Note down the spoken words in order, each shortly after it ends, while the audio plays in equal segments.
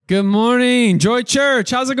Good morning, Joy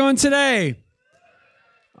Church. How's it going today?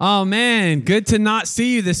 Oh, man, good to not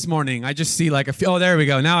see you this morning. I just see like a few. Oh, there we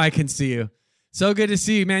go. Now I can see you. So good to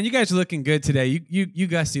see you, man. You guys are looking good today. You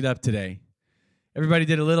gussied up today. Everybody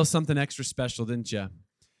did a little something extra special, didn't you?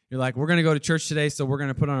 You're like, we're going to go to church today, so we're going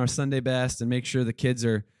to put on our Sunday best and make sure the kids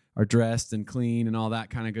are dressed and clean and all that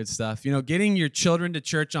kind of good stuff. You know, getting your children to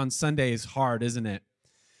church on Sunday is hard, isn't it?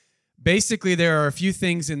 Basically, there are a few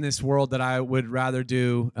things in this world that I would rather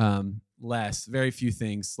do less. Very few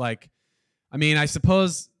things. Like, I mean, I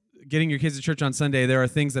suppose getting your kids to church on Sunday, there are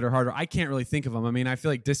things that are harder. I can't really think of them. I mean, I feel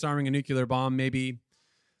like disarming a nuclear bomb, maybe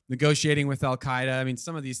negotiating with Al-Qaeda. I mean,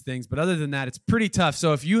 some of these things. But other than that, it's pretty tough.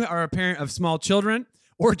 So if you are a parent of small children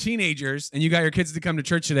or teenagers and you got your kids to come to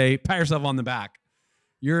church today, pat yourself on the back.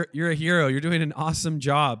 You're a hero. You're doing an awesome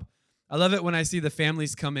job. I love it when I see the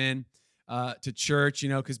families come in to church, you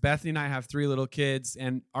know, because Bethany and I have 3 little kids,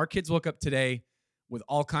 and our kids woke up today with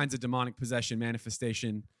all kinds of demonic possession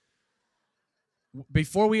manifestation.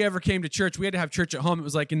 Before we ever came to church, we had to have church at home. It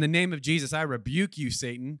was like, in the name of Jesus, I rebuke you,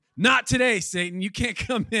 Satan. Not today, Satan. You can't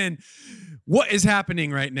come in. What is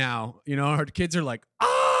happening right now? You know, our kids are like,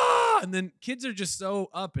 ah! And then kids are just so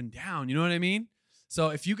up and down. You know what I mean?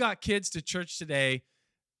 So if you got kids to church today,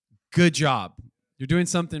 good job. You're doing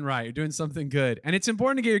something right. You're doing something good. And it's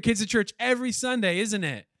important to get your kids to church every Sunday, isn't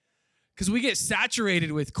it? Because we get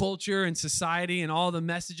saturated with culture and society and all the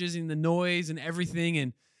messages and the noise and everything.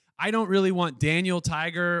 And I don't really want Daniel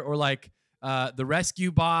Tiger or like the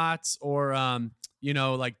Rescue Bots or,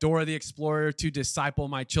 like Dora the Explorer to disciple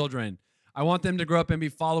my children. I want them to grow up and be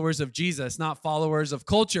followers of Jesus, not followers of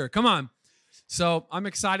culture. Come on. So I'm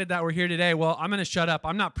excited that we're here today. Well, I'm going to shut up.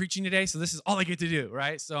 I'm not preaching today, so this is all I get to do,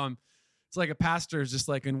 right? So it's like a pastor is just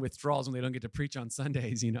like in withdrawals when they don't get to preach on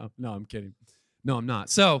Sundays, you know. No, I'm kidding. No, I'm not.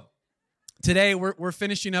 So today we're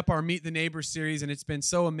finishing up our Meet the Neighbors series, and it's been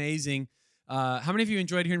so amazing. How many of you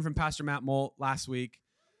enjoyed hearing from Pastor Matt Molt last week?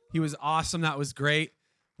 He was awesome. That was great.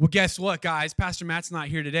 Well, guess what, guys? Pastor Matt's not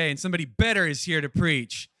here today, and somebody better is here to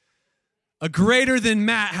preach. A greater than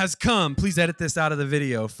Matt has come. Please edit this out of the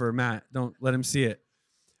video for Matt. Don't let him see it.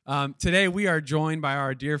 Today we are joined by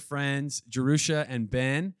our dear friends, Jerusha and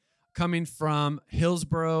Ben, coming from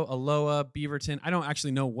Hillsboro, Aloha, Beaverton. I don't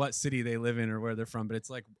actually know what city they live in or where they're from, but it's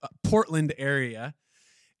like a Portland area.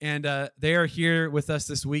 And they are here with us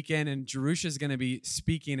this weekend, and Jerusha is going to be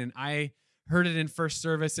speaking. And I heard it in first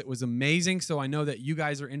service. It was amazing, so I know that you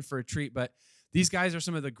guys are in for a treat. But these guys are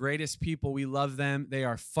some of the greatest people. We love them. They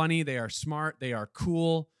are funny. They are smart. They are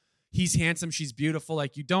cool. He's handsome. She's beautiful.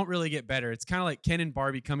 Like, you don't really get better. It's kind of like Ken and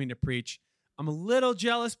Barbie coming to preach. I'm a little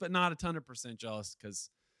jealous, but not 100% jealous because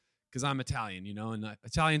I'm Italian, you know, and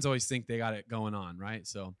Italians always think they got it going on, right?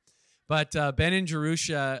 So, but Ben and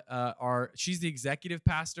Jerusha she's the executive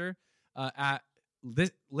pastor at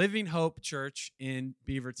Living Hope Church in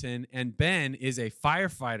Beaverton, and Ben is a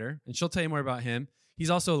firefighter, and she'll tell you more about him. He's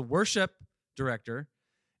also the worship director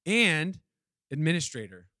and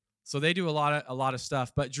administrator. So they do a lot of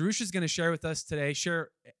stuff. But Jerusha is going to share with us today,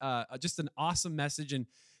 just an awesome message, and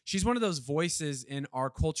she's one of those voices in our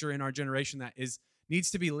culture, in our generation that needs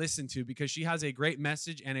to be listened to, because she has a great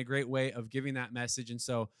message and a great way of giving that message. And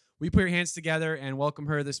so we put your hands together and welcome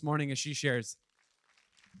her this morning as she shares.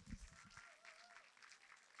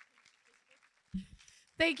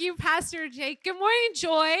 Thank you, Pastor Jake. Good morning,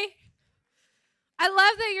 Joy. I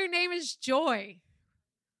love that your name is Joy.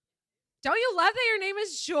 Don't you love that your name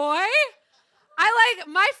is Joy?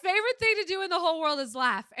 My favorite thing to do in the whole world is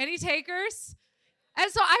laugh. Any takers? And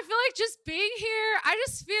so I feel like just being here, I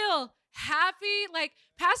just feel happy. Like,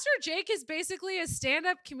 Pastor Jake is basically a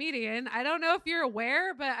stand-up comedian. I don't know if you're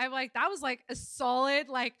aware, but I'm like, that was like a solid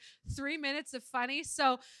 3 minutes of funny.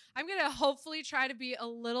 So I'm going to hopefully try to be a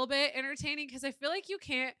little bit entertaining, because I feel like you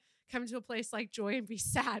can't come to a place like Joy and be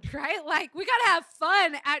sad, right? Like, we got to have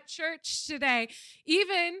fun at church today,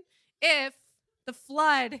 even if the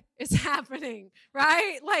flood is happening,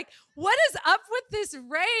 right? Like, what is up with this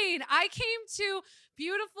rain? I came to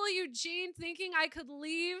beautiful Eugene thinking I could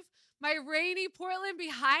leave my rainy Portland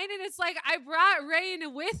behind, and it's like I brought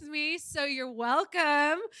rain with me, so you're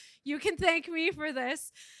welcome. You can thank me for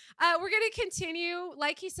this. We're going to continue,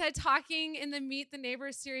 like he said, talking in the Meet the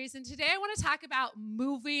Neighbors series, and today I want to talk about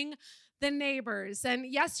moving the neighbors.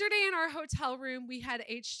 And yesterday in our hotel room, we had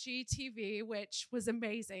HGTV, which was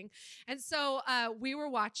amazing. And so we were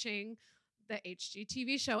watching the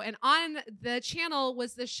HGTV show, and on the channel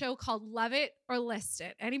was this show called Love It or List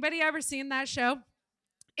It. Anybody ever seen that show?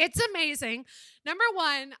 It's amazing. Number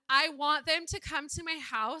one, I want them to come to my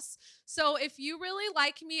house. So if you really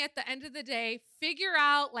like me at the end of the day, figure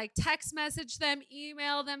out, like, text message them,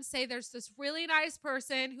 email them, say there's this really nice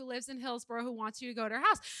person who lives in Hillsboro who wants you to go to her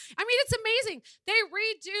house. I mean, it's amazing. They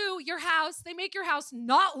redo your house. They make your house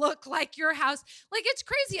not look like your house. Like, it's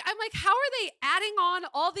crazy. I'm like, how are they adding on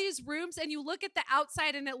all these rooms? And you look at the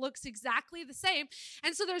outside and it looks exactly the same.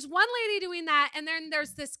 And so there's one lady doing that. And then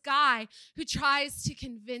there's this guy who tries to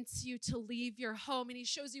convince you to leave your home. And he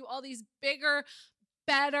shows you all these bigger,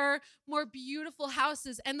 better, more beautiful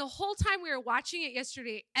houses. And the whole time we were watching it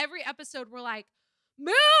yesterday, every episode we're like,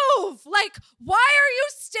 move! Like, why are you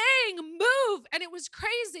staying? Move! And it was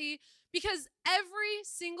crazy because every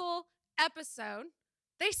single episode,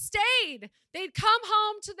 they stayed. They'd come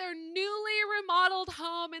home to their newly remodeled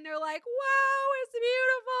home and they're like, wow, it's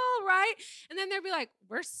beautiful, right? And then they'd be like,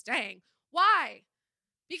 we're staying. Why?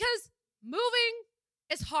 Because moving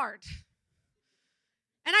is hard.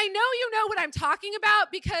 And I know you know what I'm talking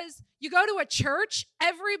about because you go to a church,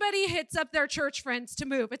 everybody hits up their church friends to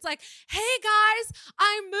move. It's like, hey guys,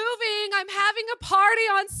 I'm moving. I'm having a party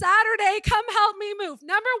on Saturday. Come help me move.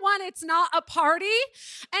 Number one, it's not a party.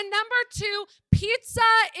 And number two, pizza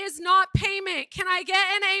is not payment. Can I get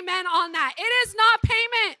an amen on that? It is not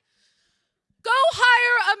payment. Go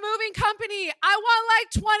hire a moving company. I want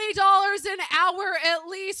like $20 an hour at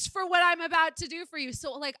least for what I'm about to do for you.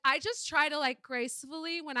 So like, I just try to like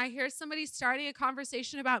gracefully, when I hear somebody starting a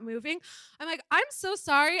conversation about moving, I'm like, I'm so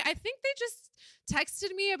sorry. I think they just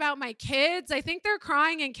texted me about my kids. I think they're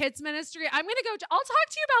crying in kids ministry. I'll talk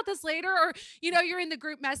to you about this later. Or, you're in the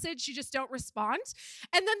group message, you just don't respond.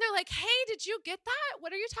 And then they're like, hey, did you get that?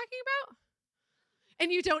 What are you talking about?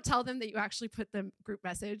 And you don't tell them that you actually put the group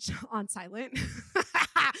message on silent.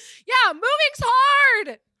 Yeah, moving's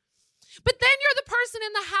hard. But then you're the person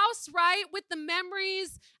in the house, right, with the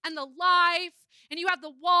memories and the life, and you have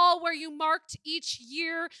the wall where you marked each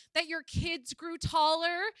year that your kids grew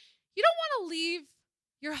taller. You don't want to leave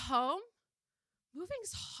your home.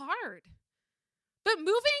 Moving's hard. But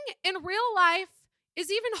moving in real life is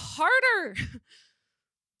even harder.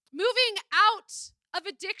 Moving out of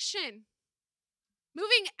addiction.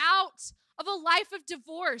 Moving out of a life of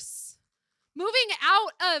divorce, moving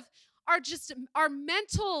out of our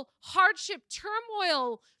mental hardship,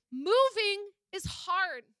 turmoil. Moving is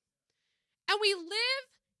hard. And we live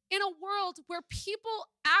in a world where people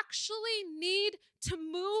actually need to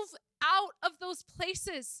move out of those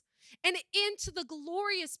places and into the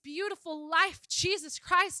glorious, beautiful life Jesus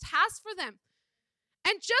Christ has for them.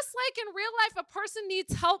 And just like in real life, a person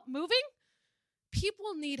needs help moving,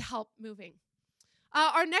 people need help moving.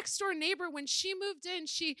 Our next door neighbor, when she moved in,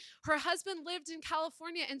 her husband lived in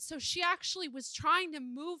California, and so she actually was trying to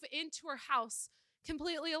move into her house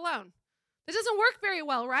completely alone. That doesn't work very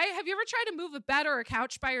well, right? Have you ever tried to move a bed or a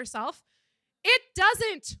couch by yourself? It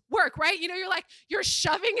doesn't work, right? You're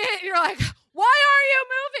shoving it, and you're like, why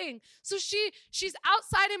are you moving? So she's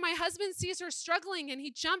outside, and my husband sees her struggling, and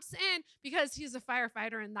he jumps in because he's a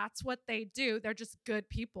firefighter, and that's what they do. They're just good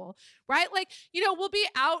people, right? We'll be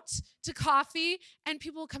out to coffee, and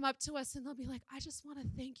people will come up to us, and they'll be like, I just want to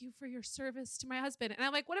thank you for your service to my husband. And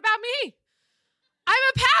I'm like, what about me? I'm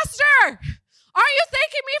a pastor. Aren't you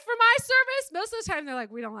thanking me for my service? Most of the time, they're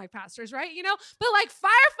like, we don't like pastors, right? But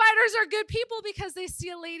firefighters are good people because they see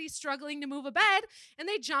a lady struggling to move a bed and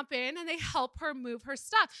they jump in and they help her move her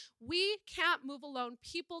stuff. We can't move alone.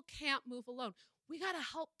 People can't move alone. We got to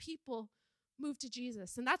help people move to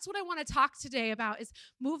Jesus. And that's what I want to talk today about, is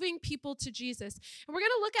moving people to Jesus. And we're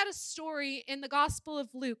going to look at a story in the Gospel of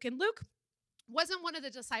Luke. And Luke wasn't one of the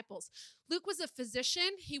disciples. Luke was a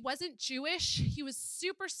physician. He wasn't Jewish. He was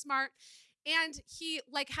super smart. And he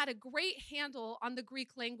had a great handle on the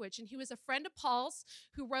Greek language. And he was a friend of Paul's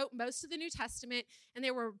who wrote most of the New Testament, and they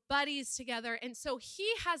were buddies together. And so he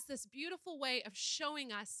has this beautiful way of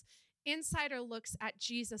showing us insider looks at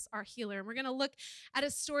Jesus, our healer. And we're going to look at a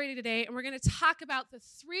story today, and we're going to talk about the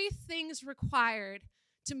 3 things required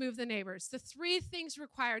to move the neighbors, the 3 things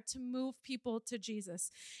required to move people to Jesus.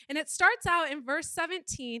 And it starts out in verse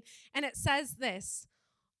 17, and it says this: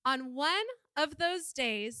 on one of those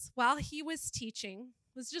days, while he was teaching,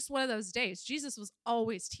 it was just one of those days. Jesus was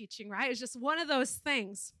always teaching, right? It was just one of those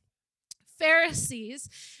things. Pharisees,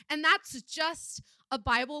 and that's just a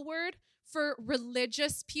Bible word for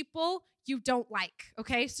religious people, you don't like,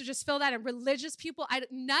 okay? So just fill that in. Religious people,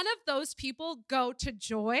 none of those people go to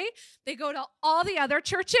Joy. They go to all the other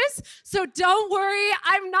churches. So don't worry,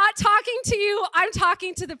 I'm not talking to you. I'm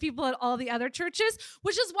talking to the people at all the other churches,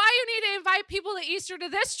 which is why you need to invite people to Easter to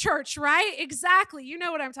this church, right? Exactly. You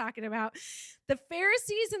know what I'm talking about. The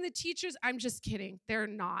Pharisees and the teachers, I'm just kidding. They're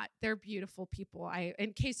not. They're beautiful people.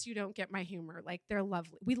 In case you don't get my humor, like they're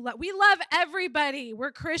lovely. We love everybody.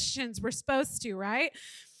 We're Christians. We're supposed to, right?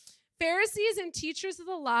 Pharisees and teachers of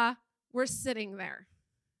the law were sitting there.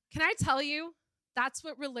 Can I tell you, that's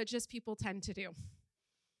what religious people tend to do.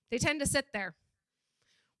 They tend to sit there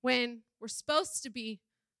when we're supposed to be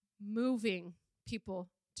moving people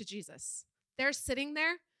to Jesus. They're sitting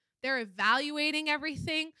there. They're evaluating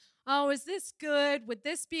everything. Oh, is this good? Would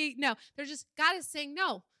this be? No, God is saying,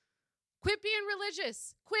 no, quit being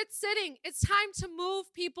religious. Quit sitting. It's time to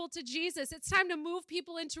move people to Jesus. It's time to move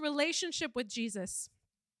people into relationship with Jesus.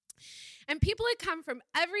 And people had come from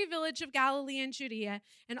every village of Galilee and Judea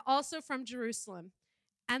and also from Jerusalem.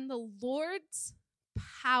 And the Lord's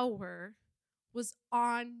power was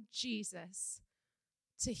on Jesus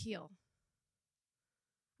to heal.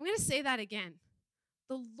 I'm going to say that again.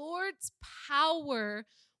 The Lord's power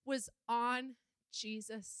was on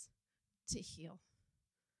Jesus to heal.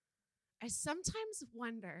 I sometimes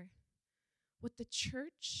wonder what the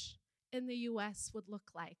church in the U.S. would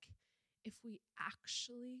look like if we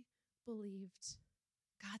actually believed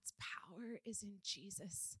God's power is in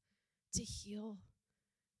Jesus to heal,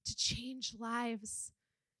 to change lives,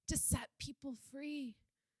 to set people free.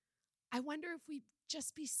 I wonder if we'd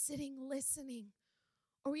just be sitting listening,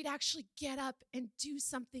 or we'd actually get up and do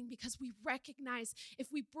something because we recognize if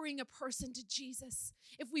we bring a person to Jesus,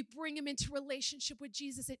 if we bring him into relationship with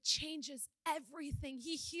Jesus, it changes everything.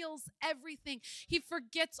 He heals everything. He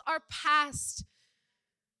forgets our past.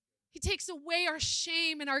 He takes away our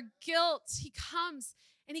shame and our guilt. He comes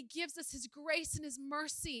and he gives us his grace and his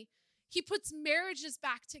mercy. He puts marriages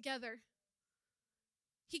back together.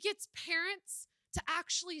 He gets parents to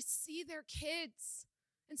actually see their kids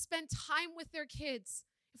and spend time with their kids.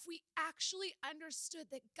 If we actually understood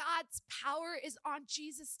that God's power is on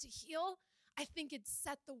Jesus to heal, I think it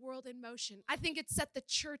set the world in motion. I think it set the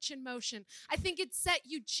church in motion. I think it set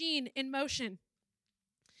Eugene in motion.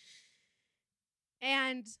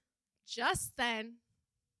 And just then,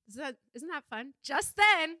 isn't that fun? Just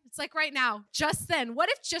then, it's like right now, just then. What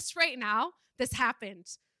if just right now this happened?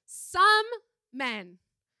 Some men,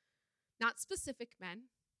 not specific men,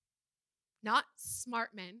 not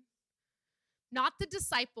smart men, not the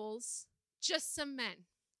disciples, just some men.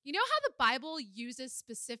 You know how the Bible uses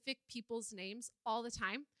specific people's names all the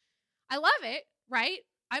time? I love it, right?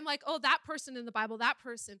 I'm like, oh, that person in the Bible, that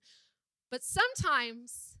person. But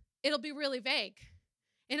sometimes it'll be really vague,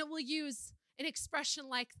 and it will use an expression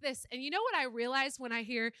like this. And you know what I realize when I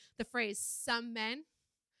hear the phrase some men?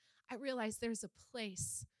 I realize there's a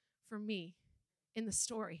place for me in the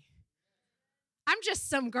story. I'm just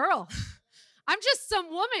some girl. I'm just some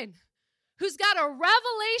woman who's got a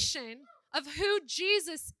revelation of who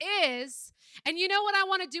Jesus is. And you know what I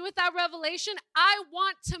want to do with that revelation? I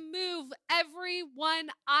want to move everyone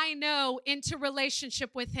I know into relationship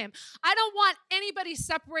with him. I don't want anybody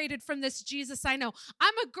separated from this Jesus I know.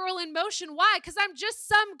 I'm a girl in motion. Why? Because I'm just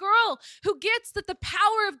some girl who gets that the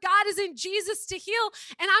power of God is in Jesus to heal,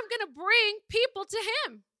 and I'm going to bring people to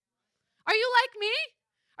him. Are you like me?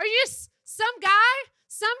 Are you just some guy,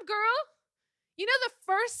 some girl? You know the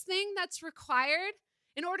first thing that's required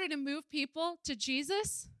in order to move people to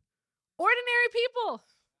Jesus? Ordinary people.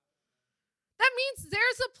 That means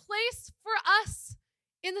there's a place for us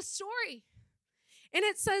in the story. And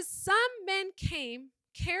it says, some men came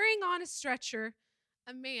carrying on a stretcher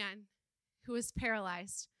a man who was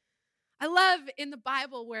paralyzed. I love in the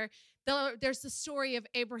Bible where there's the story of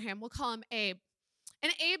Abraham. We'll call him Abe.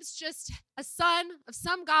 And Abe's just a son of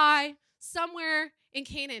some guy somewhere in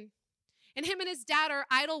Canaan. And him and his dad are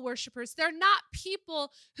idol worshipers. They're not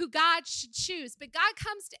people who God should choose. But God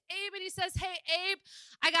comes to Abe and he says, hey, Abe,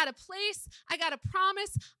 I got a place, I got a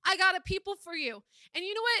promise, I got a people for you. And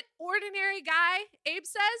you know what ordinary guy Abe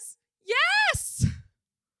says? Yes!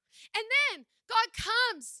 And then God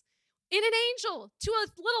comes in an angel to a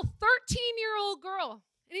little 13-year-old girl.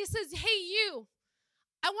 And he says, hey, you,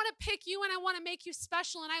 I want to pick you and I want to make you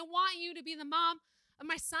special. And I want you to be the mom of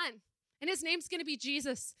my son. And his name's going to be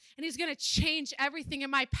Jesus. And he's going to change everything.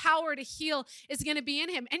 And my power to heal is going to be in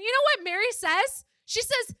him. And you know what Mary says? She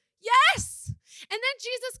says, yes. And then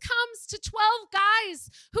Jesus comes to 12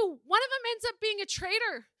 guys who one of them ends up being a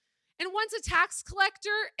traitor. And one's a tax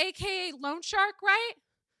collector, a.k.a. loan shark, right?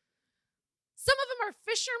 Some of them are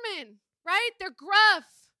fishermen, right? They're gruff.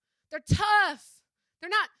 They're tough. They're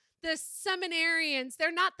not the seminarians.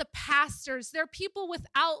 They're not the pastors. They're people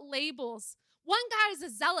without labels. One guy is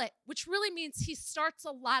a zealot, which really means he starts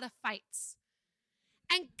a lot of fights.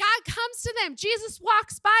 And God comes to them. Jesus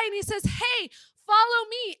walks by and he says, hey, follow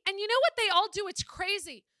me. And you know what they all do? It's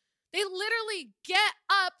crazy. They literally get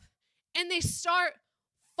up and they start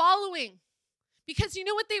following. Because you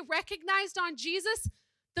know what they recognized on Jesus?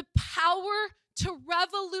 The power to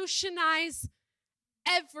revolutionize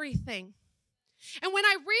everything. And when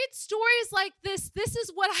I read stories like this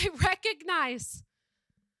is what I recognize.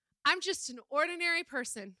 I'm just an ordinary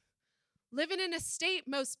person living in a state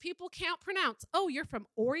most people can't pronounce. Oh, you're from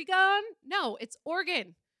Oregon? No, it's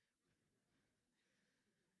Oregon.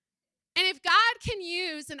 And if God can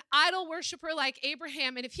use an idol worshiper like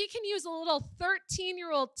Abraham, and if he can use a little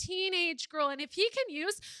 13-year-old teenage girl, and if he can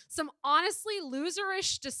use some honestly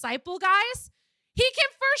loserish disciple guys, he can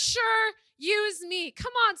for sure use me.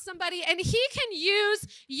 Come on, somebody. And he can use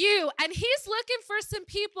you. And he's looking for some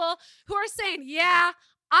people who are saying, yeah,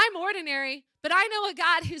 I'm ordinary, but I know a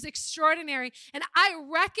God who's extraordinary. And I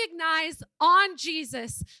recognize on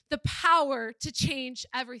Jesus the power to change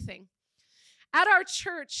everything. At our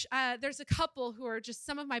church, there's a couple who are just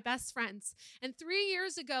some of my best friends. And 3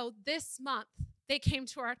 years ago this month, they came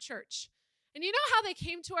to our church. And you know how they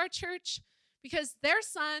came to our church? Because their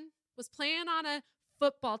son was playing on a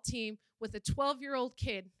football team with a 12-year-old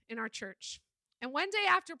kid in our church. And one day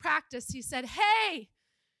after practice, he said, hey,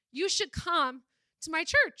 you should come to my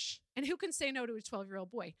church. And who can say no to a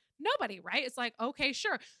 12-year-old boy? Nobody, right? It's like, okay,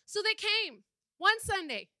 sure. So they came 1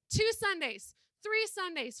 Sunday, 2 Sundays, 3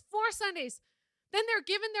 Sundays, 4 Sundays. Then they're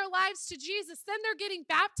giving their lives to Jesus. Then they're getting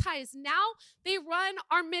baptized. Now they run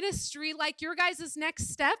our ministry like your guys' next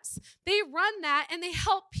steps. They run that and they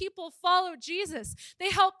help people follow Jesus. They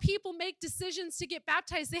help people make decisions to get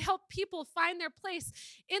baptized. They help people find their place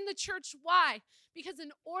in the church. Why? Because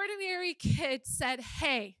an ordinary kid said,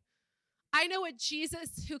 hey, I know a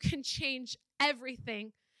Jesus who can change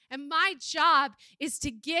everything. And my job is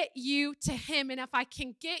to get you to him. And if I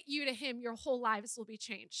can get you to him, your whole lives will be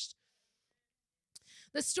changed.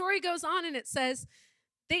 The story goes on and it says,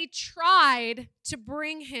 they tried to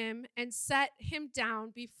bring him and set him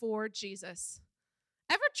down before Jesus.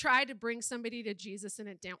 Ever tried to bring somebody to Jesus and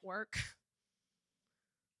it didn't work?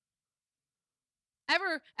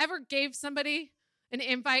 Ever gave somebody an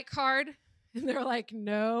invite card and they're like,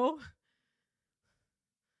 no?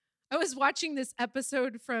 I was watching this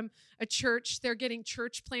episode from a church. They're getting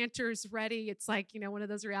church planters ready. It's like, one of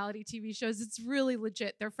those reality TV shows. It's really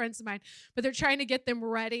legit. They're friends of mine, but they're trying to get them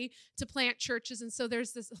ready to plant churches. And so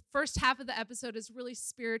there's this first half of the episode is really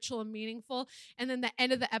spiritual and meaningful. And then the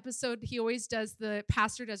end of the episode, the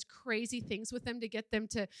pastor does crazy things with them to get them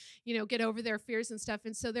to, get over their fears and stuff.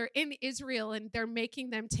 And so they're in Israel and they're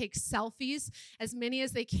making them take selfies, as many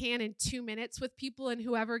as they can in 2 minutes with people. And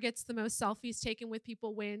whoever gets the most selfies taken with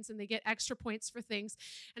people wins. And they get extra points for things.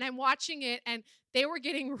 And I'm watching it and they were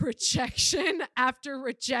getting rejection after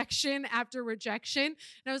rejection after rejection. And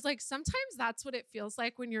I was like, sometimes that's what it feels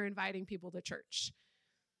like when you're inviting people to church.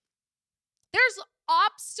 There's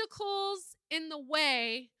obstacles in the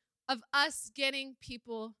way of us getting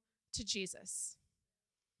people to Jesus.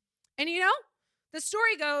 And the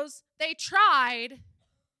story goes, they tried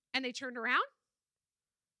and they turned around.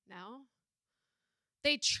 No.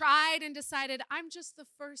 They tried and decided, I'm just the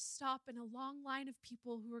first stop in a long line of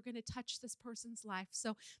people who are going to touch this person's life.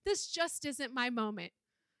 So this just isn't my moment.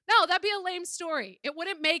 No, that'd be a lame story. It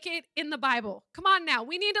wouldn't make it in the Bible. Come on now.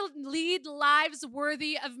 We need to lead lives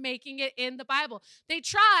worthy of making it in the Bible. They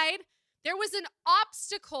tried. There was an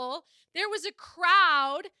obstacle. There was a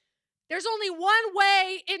crowd. There's only one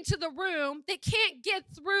way into the room. They can't get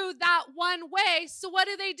through that one way. So what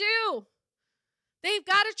do? They've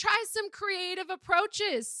got to try some creative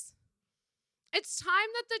approaches. It's time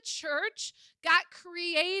that the church got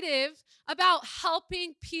creative about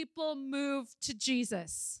helping people move to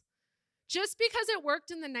Jesus. Just because it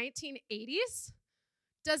worked in the 1980s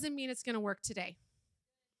doesn't mean it's going to work today.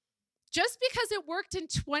 Just because it worked in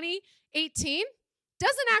 2018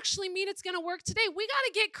 doesn't actually mean it's going to work today. We got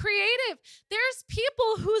to get creative. There's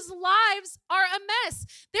people whose lives are a mess.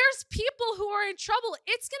 There's people who are in trouble.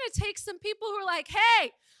 It's going to take some people who are like,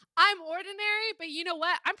 hey, I'm ordinary, but you know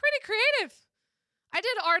what? I'm pretty creative. I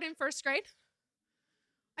did art in first grade.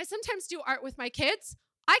 I sometimes do art with my kids.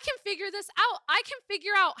 I can figure this out. I can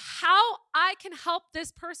figure out how I can help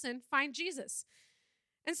this person find Jesus.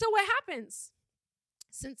 And so what happens?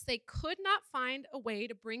 Since they could not find a way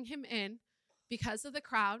to bring him in, because of the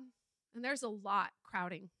crowd, and there's a lot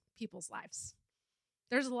crowding people's lives.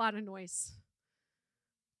 There's a lot of noise.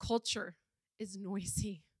 Culture is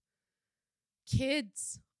noisy.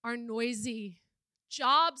 Kids are noisy.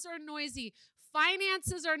 Jobs are noisy.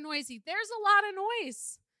 Finances are noisy. There's a lot of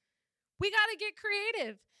noise. We got to get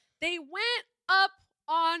creative. They went up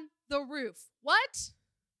on the roof. What?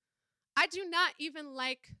 I do not even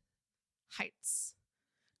like heights.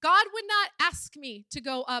 God would not ask me to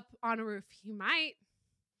go up on a roof. He might.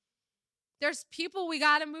 There's people we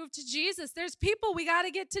got to move to Jesus. There's people we got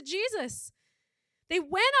to get to Jesus. They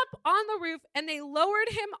went up on the roof and they lowered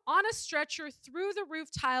him on a stretcher through the roof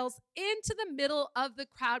tiles into the middle of the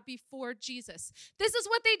crowd before Jesus. This is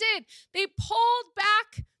what they did. They pulled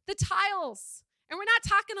back the tiles. And we're not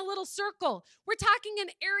talking a little circle. We're talking an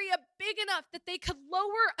area big enough that they could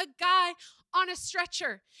lower a guy on a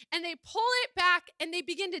stretcher. And they pull it back and they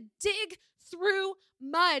begin to dig through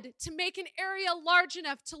mud to make an area large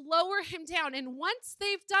enough to lower him down. And once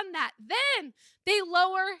they've done that, then they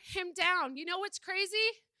lower him down. You know what's crazy?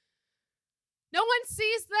 No one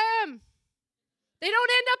sees them. They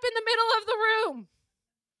don't end up in the middle of the room.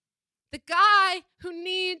 The guy who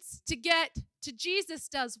needs to get to Jesus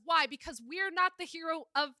does. Why? Because we're not the hero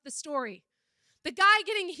of the story. The guy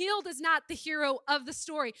getting healed is not the hero of the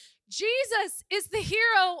story. Jesus is the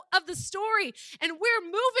hero of the story. And we're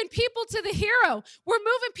moving people to the hero. We're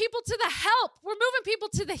moving people to the help. We're moving people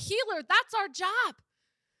to the healer. That's our job.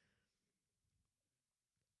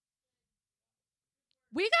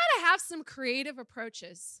 We got to have some creative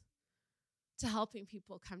approaches to helping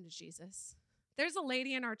people come to Jesus. There's a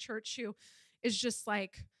lady in our church who is just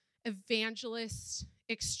like evangelist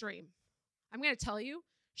extreme. I'm going to tell you,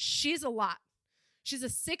 she's a lot. She's a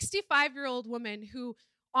 65-year-old woman who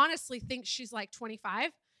honestly thinks she's like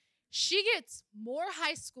 25. She gets more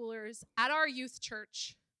high schoolers at our youth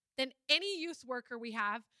church than any youth worker we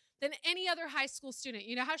have, than any other high school student.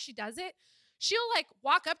 You know how she does it? She'll like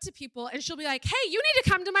walk up to people and she'll be like, hey, you need to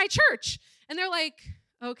come to my church. And they're like,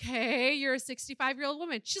 okay, you're a 65-year-old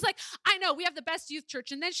woman. She's like, I know, we have the best youth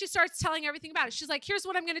church. And then she starts telling everything about it. She's like, here's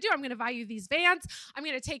what I'm going to do. I'm going to buy you these vans. I'm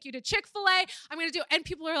going to take you to Chick-fil-A. I'm going to do, and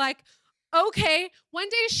people are like, okay. One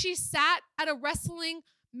day she sat at a wrestling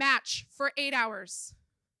match for 8 hours.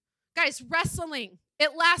 Guys, wrestling,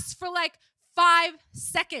 it lasts for like 5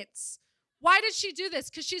 seconds. Why did she do this?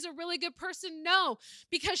 Because she's a really good person? No,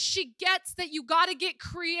 because she gets that you got to get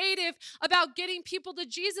creative about getting people to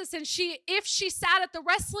Jesus. And if she sat at the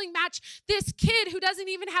wrestling match, this kid who doesn't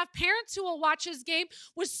even have parents who will watch his game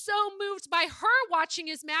was so moved by her watching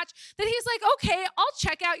his match that he's like, okay, I'll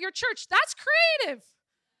check out your church. That's creative.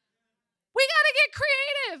 We got to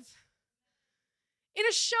get creative. In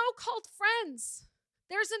a show called Friends,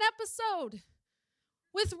 there's an episode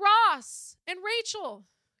with Ross and Rachel.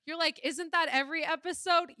 You're like, isn't that every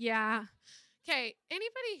episode? Yeah. Okay,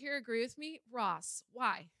 anybody here agree with me? Ross,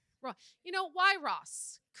 why? You know, why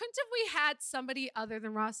Ross? Couldn't have we had somebody other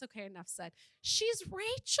than Ross? Okay, enough said. She's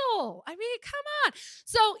Rachel. I mean, come on.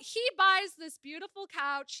 So he buys this beautiful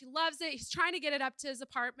couch. He loves it. He's trying to get it up to his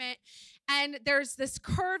apartment. And there's this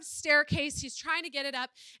curved staircase. He's trying to get it up.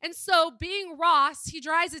 And so being Ross, he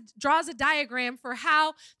draws a diagram for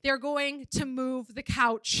how they're going to move the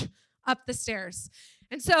couch up the stairs.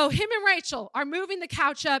 And so him and Rachel are moving the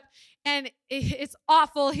couch up, and it's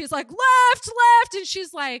awful. He's like, left. And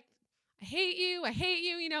she's like, I hate you.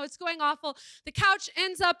 You know, it's going awful. The couch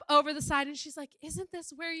ends up over the side, and she's like, isn't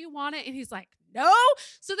this where you want it? And he's like, no.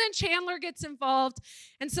 So then Chandler gets involved.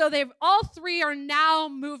 And so all three are now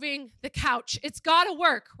moving the couch. It's got to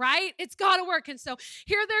work, right? It's got to work. And so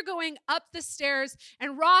here they're going up the stairs,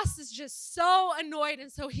 and Ross is just so annoyed.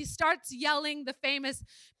 And so he starts yelling the famous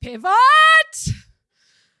pivot,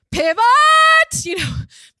 you know,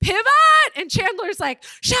 pivot. And Chandler's like,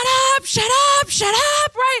 shut up,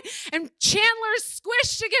 right? And Chandler's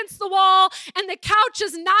squished against the wall, and the couch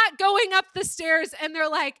is not going up the stairs. And they're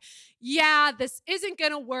like, yeah, this isn't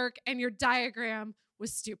going to work, and your diagram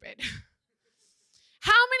was stupid.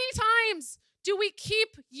 How many times do we keep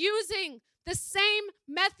using the same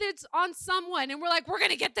methods on someone, and we're like, we're going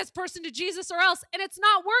to get this person to Jesus or else, and it's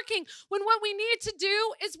not working, when what we need to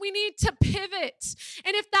do is we need to pivot.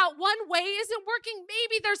 And if that one way isn't working,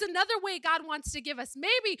 maybe there's another way God wants to give us.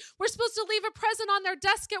 Maybe we're supposed to leave a present on their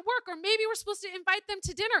desk at work, or maybe we're supposed to invite them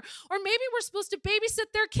to dinner, or maybe we're supposed to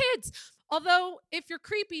babysit their kids. Although, if you're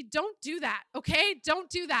creepy, don't do that, okay? Don't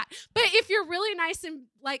do that. But if you're really nice and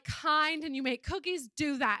like kind and you make cookies,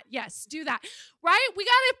 do that. Yes, do that, right? We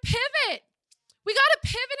got to pivot. We got to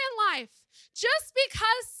pivot in life. Just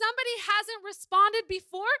because somebody hasn't responded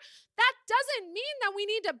before, that doesn't mean that we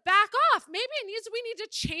need to back off. Maybe it means we need to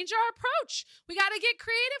change our approach. We got to get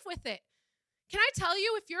creative with it. Can I tell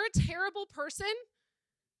you, if you're a terrible person,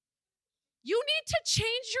 you need to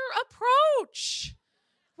change your approach,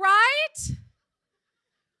 right?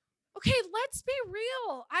 Okay, let's be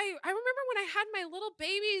real. I remember when I had my little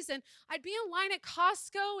babies and I'd be in line at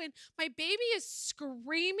Costco and my baby is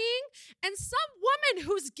screaming, and some woman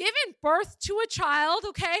who's given birth to a child,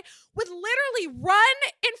 okay, would literally run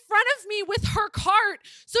in front of me with her cart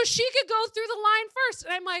so she could go through the line first.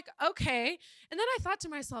 And I'm like, okay. And then I thought to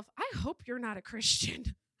myself, I hope you're not a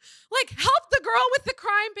Christian. Like, help the girl with the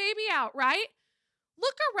crying baby out, right?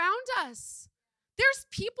 Look around us. There's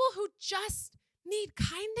people who just need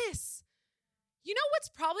kindness. You know what's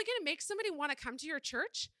probably going to make somebody want to come to your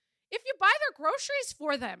church? If you buy their groceries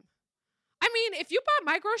for them. I mean, if you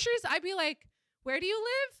bought my groceries, I'd be like, where do you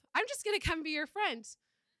live? I'm just going to come be your friend.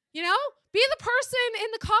 You know, be the person in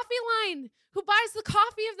the coffee line who buys the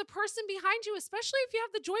coffee of the person behind you, especially if you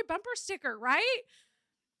have the Joy bumper sticker, right?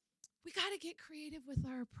 We got to get creative with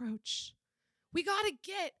our approach. We got to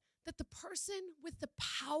get that the person with the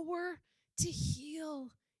power to heal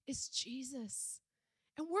is Jesus.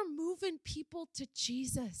 And we're moving people to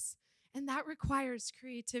Jesus. And that requires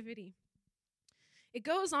creativity. It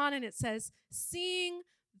goes on and it says, seeing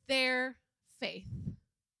their faith.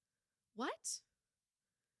 What?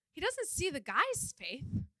 He doesn't see the guy's faith.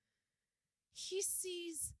 He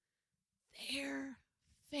sees their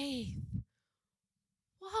faith.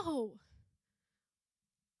 Whoa.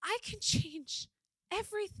 I can change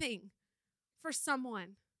everything for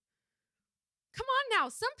someone. Come on now.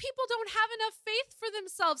 Some people don't have enough faith for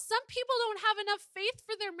themselves. Some people don't have enough faith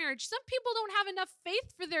for their marriage. Some people don't have enough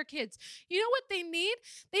faith for their kids. You know what they need?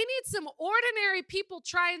 They need some ordinary people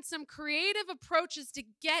trying some creative approaches to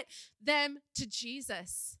get them to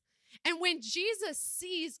Jesus. And when Jesus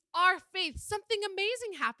sees our faith, something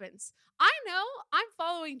amazing happens. I know I'm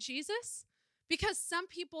following Jesus because some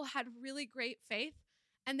people had really great faith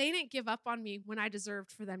and they didn't give up on me when I deserved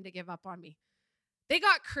for them to give up on me. They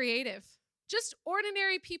got creative. Just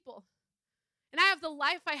ordinary people. And I have the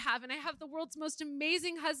life I have, and I have the world's most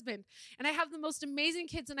amazing husband, and I have the most amazing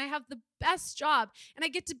kids, and I have the best job, and I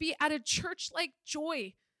get to be at a church like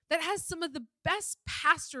Joy that has some of the best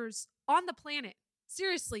pastors on the planet.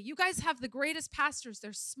 Seriously, you guys have the greatest pastors.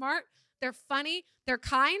 They're smart, they're funny, they're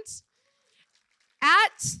kind.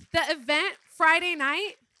 At the event Friday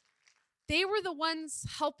night, they were the ones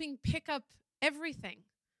helping pick up everything.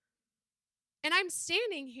 And I'm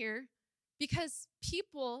standing here because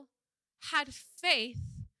people had faith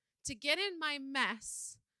to get in my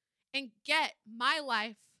mess and get my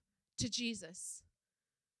life to Jesus.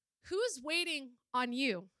 Who's waiting on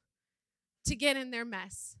you to get in their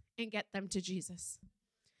mess and get them to Jesus?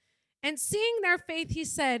 And seeing their faith, he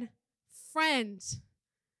said, friend,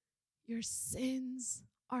 your sins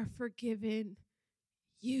are forgiven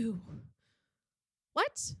you.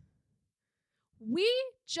 What? We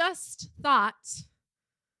just thought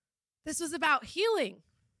this was about healing.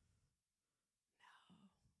 No,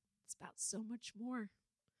 it's about so much more.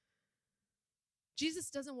 Jesus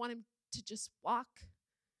doesn't want him to just walk.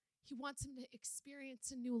 He wants him to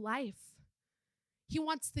experience a new life. He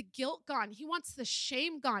wants the guilt gone. He wants the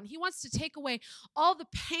shame gone. He wants to take away all the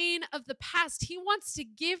pain of the past. He wants to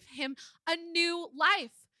give him a new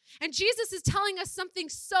life. And Jesus is telling us something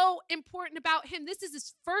so important about him. This is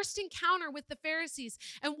his first encounter with the Pharisees.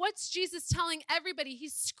 And what's Jesus telling everybody?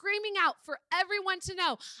 He's screaming out for everyone to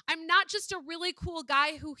know, I'm not just a really cool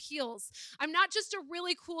guy who heals. I'm not just a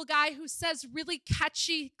really cool guy who says really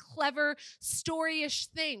catchy, clever, story-ish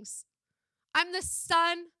things. I'm the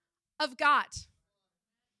Son of God.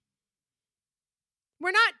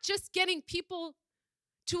 We're not just getting people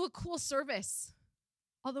to a cool service,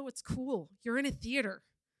 although it's cool. You're in a theater.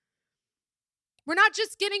 We're not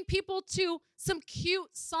just getting people to some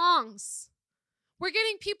cute songs. We're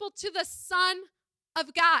getting people to the Son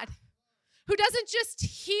of God, who doesn't just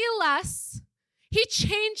heal us, he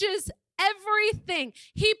changes everything.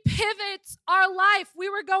 He pivots our life. We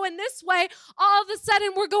were going this way, all of a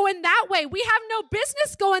sudden we're going that way. We have no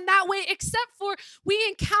business going that way except for we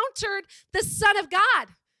encountered the Son of God.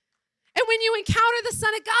 And when you encounter the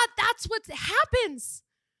Son of God, that's what happens.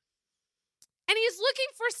 And he's looking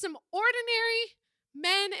for some ordinary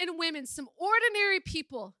men and women, some ordinary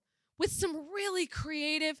people with some really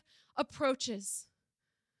creative approaches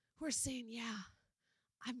who are saying, yeah,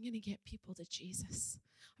 I'm going to get people to Jesus.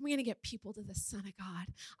 I'm going to get people to the Son of God.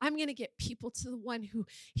 I'm going to get people to the one who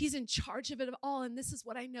he's in charge of it all. And this is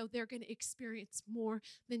what I know. They're going to experience more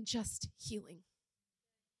than just healing.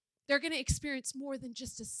 They're going to experience more than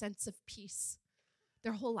just a sense of peace.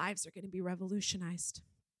 Their whole lives are going to be revolutionized.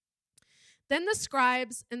 Then the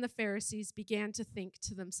scribes and the Pharisees began to think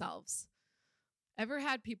to themselves, Ever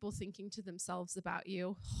had people thinking to themselves about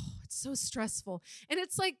you? Oh, it's so stressful. And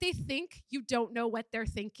it's like they think you don't know what they're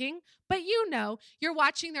thinking, but you know, you're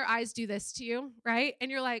watching their eyes do this to you, right?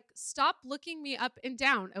 And you're like, stop looking me up and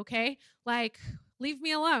down, okay? Like, leave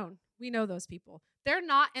me alone. We know those people. They're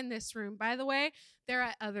not in this room, by the way. They're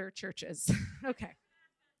at other churches. Okay.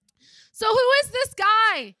 So who is this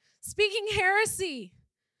guy speaking heresy?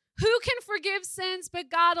 Who can forgive sins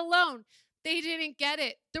but God alone? They didn't get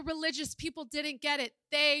it. The religious people didn't get it.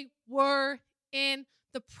 They were in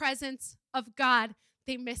the presence of God.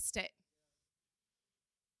 They missed it.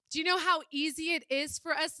 Do you know how easy it is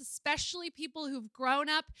for us, especially people who've grown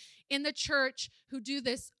up in the church, who do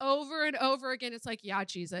this over and over again? It's like, yeah,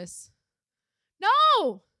 Jesus.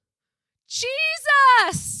 No,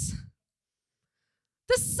 Jesus,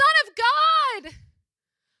 the Son of God,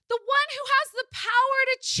 the one who has the power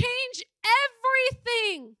to change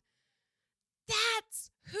everything.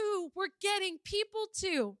 That's who we're getting people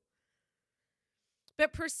to.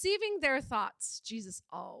 But perceiving their thoughts, Jesus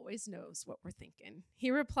always knows what we're thinking.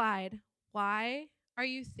 He replied, why are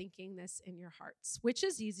you thinking this in your hearts? Which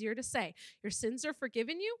is easier to say, your sins are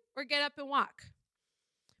forgiven you, or get up and walk?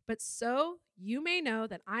 But so you may know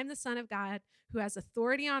that I'm the Son of God who has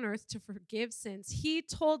authority on earth to forgive sins. He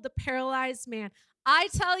told the paralyzed man, I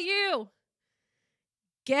tell you,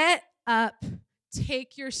 get up,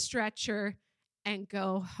 take your stretcher, and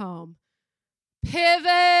go home.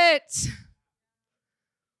 Pivot.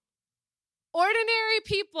 Ordinary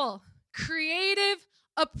people, creative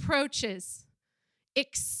approaches,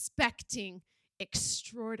 expecting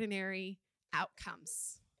extraordinary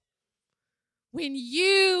outcomes. When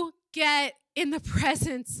you get in the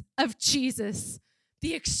presence of Jesus,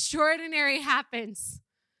 the extraordinary happens.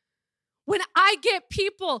 When I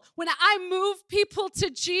move people to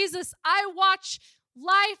Jesus, I watch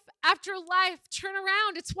life after life turn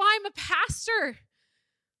around. It's why I'm a pastor.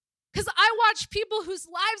 Because I watch people whose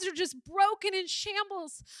lives are just broken in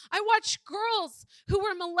shambles. I watch girls who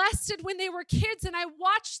were molested when they were kids, and I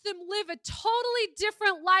watch them live a totally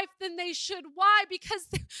different life than they should. Why? Because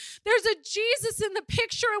there's a Jesus in the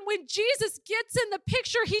picture, and when Jesus gets in the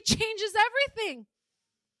picture, he changes everything.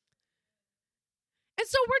 And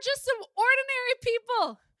so we're just some ordinary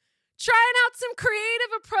people trying out some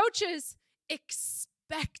creative approaches,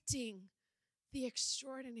 expecting the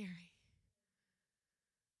extraordinary.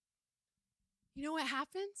 You know what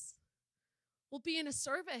happens? We'll be in a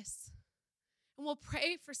service and we'll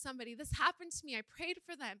pray for somebody. This happened to me. I prayed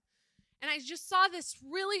for them. And I just saw this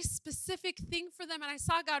really specific thing for them. And I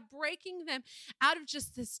saw God breaking them out of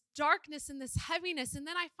just this darkness and this heaviness. And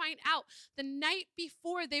then I find out the night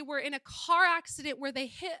before they were in a car accident where they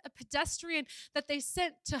hit a pedestrian that they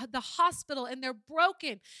sent to the hospital, and they're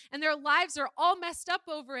broken and their lives are all messed up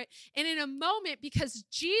over it. And in a moment, because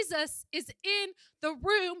Jesus is in the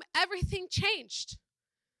room, everything changed.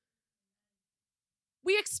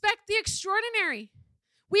 We expect the extraordinary.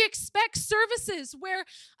 We expect services where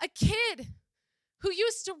a kid who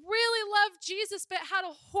used to really love Jesus but had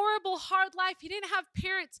a horrible, hard life, he didn't have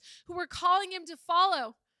parents who were calling him to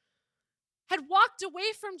follow, had walked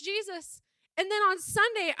away from Jesus. And then on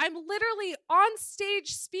Sunday, I'm literally on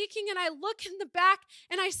stage speaking, and I look in the back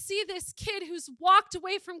and I see this kid who's walked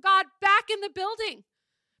away from God back in the building,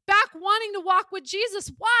 back wanting to walk with Jesus.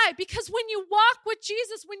 Why? Because when you walk with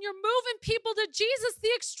Jesus, when you're moving people to Jesus,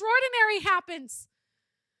 the extraordinary happens.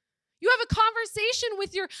 You have a conversation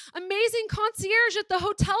with your amazing concierge at the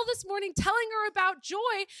hotel this morning, telling her about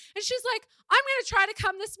joy, and she's like, I'm going to try to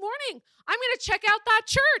come this morning. I'm going to check out that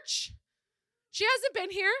church. She hasn't been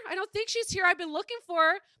here. I don't think she's here. I've been looking for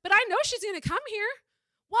her, but I know she's going to come here.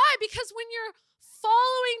 Why? Because when you're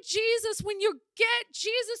following Jesus, when you get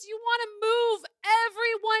Jesus, you want to move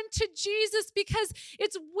everyone to Jesus, because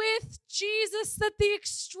it's with Jesus that the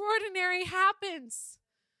extraordinary happens.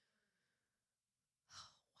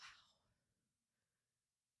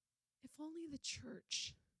 Only the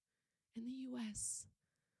church in the U.S.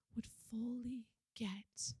 would fully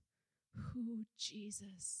get who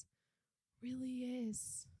Jesus really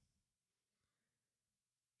is.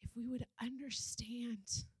 If we would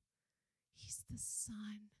understand he's the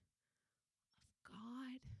Son of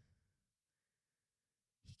God,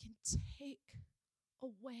 he can take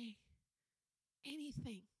away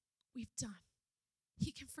anything we've done.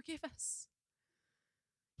 He can forgive us.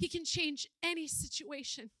 He can change any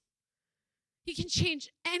situation. He can change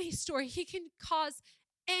any story. He can cause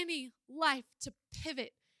any life to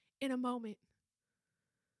pivot in a moment.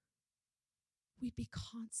 We'd be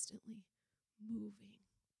constantly moving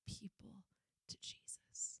people to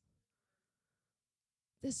Jesus.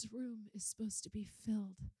 This room is supposed to be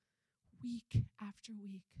filled week after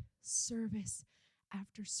week, service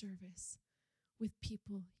after service with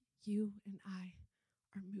people you and I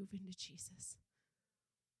are moving to Jesus.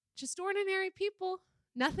 Just ordinary people.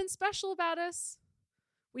 Nothing special about us.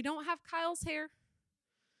 We don't have Kyle's hair.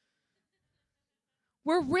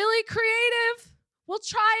 We're really creative. We'll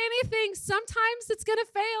try anything. Sometimes it's going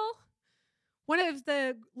to fail. One of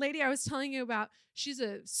the lady I was telling you about, she's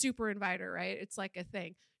a super inviter, right? It's like a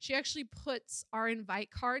thing. She actually puts our invite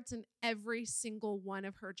cards in every single one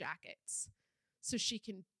of her jackets so she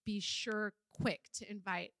can be sure quick to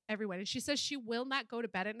invite everyone. And she says she will not go to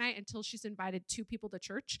bed at night until she's invited 2 people to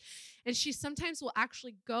church. And she sometimes will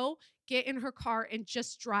actually go get in her car and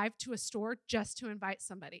just drive to a store just to invite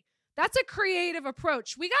somebody. That's a creative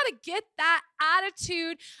approach. We got to get that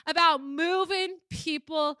attitude about moving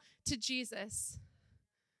people to Jesus.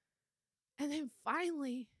 And then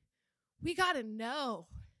finally, we got to know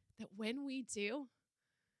that when we do,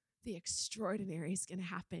 the extraordinary is going to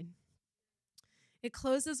happen. It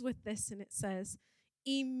closes with this, and it says,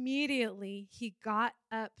 immediately he got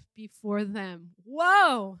up before them.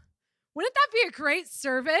 Whoa! Wouldn't that be a great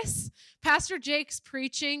service? Pastor Jake's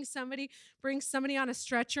preaching, somebody brings somebody on a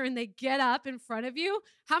stretcher and they get up in front of you.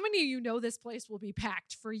 How many of you know this place will be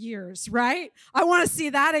packed for years, right? I want to see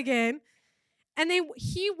that again. And then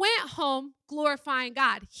he went home glorifying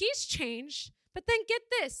God. He's changed, but then get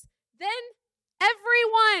this. Then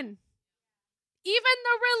everyone, even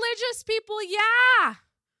the religious people,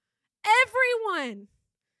 everyone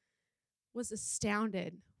was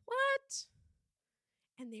astounded. What?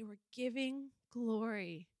 And they were giving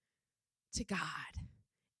glory to God.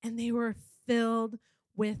 And they were filled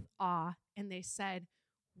with awe. And they said,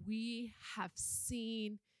 we have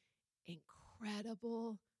seen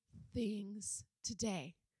incredible things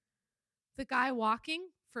today. The guy walking,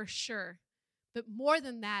 for sure. But more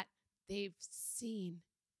than that, they've seen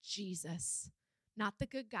Jesus. Not the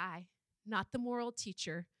good guy, not the moral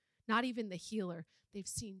teacher, not even the healer. They've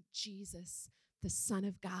seen Jesus, the Son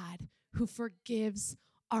of God, who forgives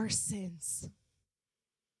our sins,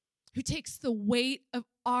 who takes the weight of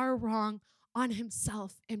our wrong on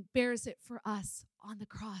himself and bears it for us on the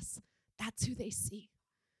cross. That's who they see.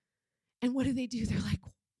 And what do? They're like,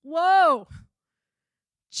 whoa,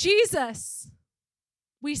 Jesus,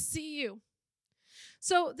 we see you.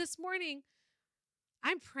 So this morning,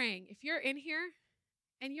 I'm praying. If you're in here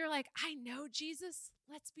and you're like, I know Jesus,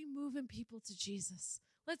 let's be moving people to Jesus.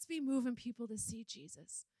 Let's be moving people to see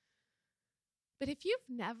Jesus. But if you've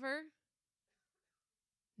never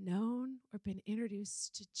known or been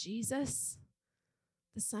introduced to Jesus,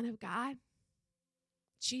 the Son of God,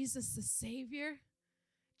 Jesus, the Savior,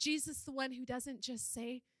 Jesus, the one who doesn't just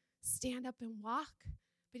say, stand up and walk,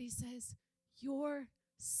 but he says, your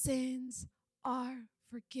sins are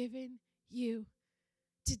forgiven you.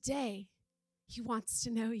 Today, he wants to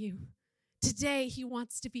know you. Today, he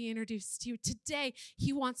wants to be introduced to you. Today,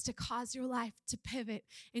 he wants to cause your life to pivot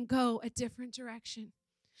and go a different direction.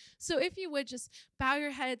 So if you would just bow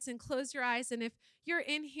your heads and close your eyes, and if you're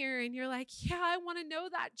in here and you're like, yeah, I want to know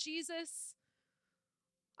that Jesus.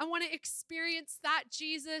 I want to experience that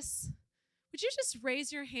Jesus. Would you just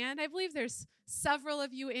raise your hand? I believe there's several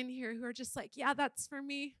of you in here who are just like, yeah, that's for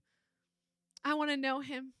me. I want to know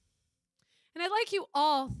him. And I'd like you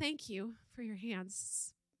all, thank you for your hands.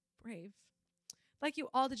 It's brave. I'd like you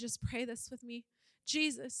all to just pray this with me.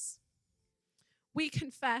 Jesus, we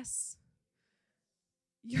confess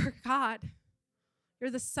you're God.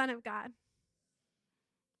 You're the Son of God.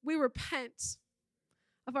 We repent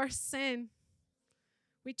of our sin.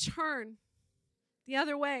 We turn the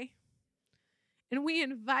other way. And we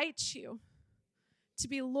invite you to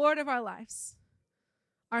be Lord of our lives,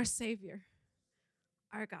 our Savior,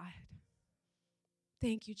 our God.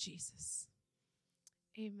 Thank you, Jesus.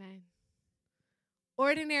 Amen.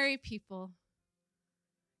 Ordinary people,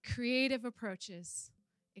 creative approaches,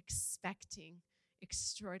 expecting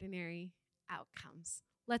extraordinary outcomes.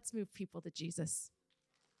 Let's move people to Jesus.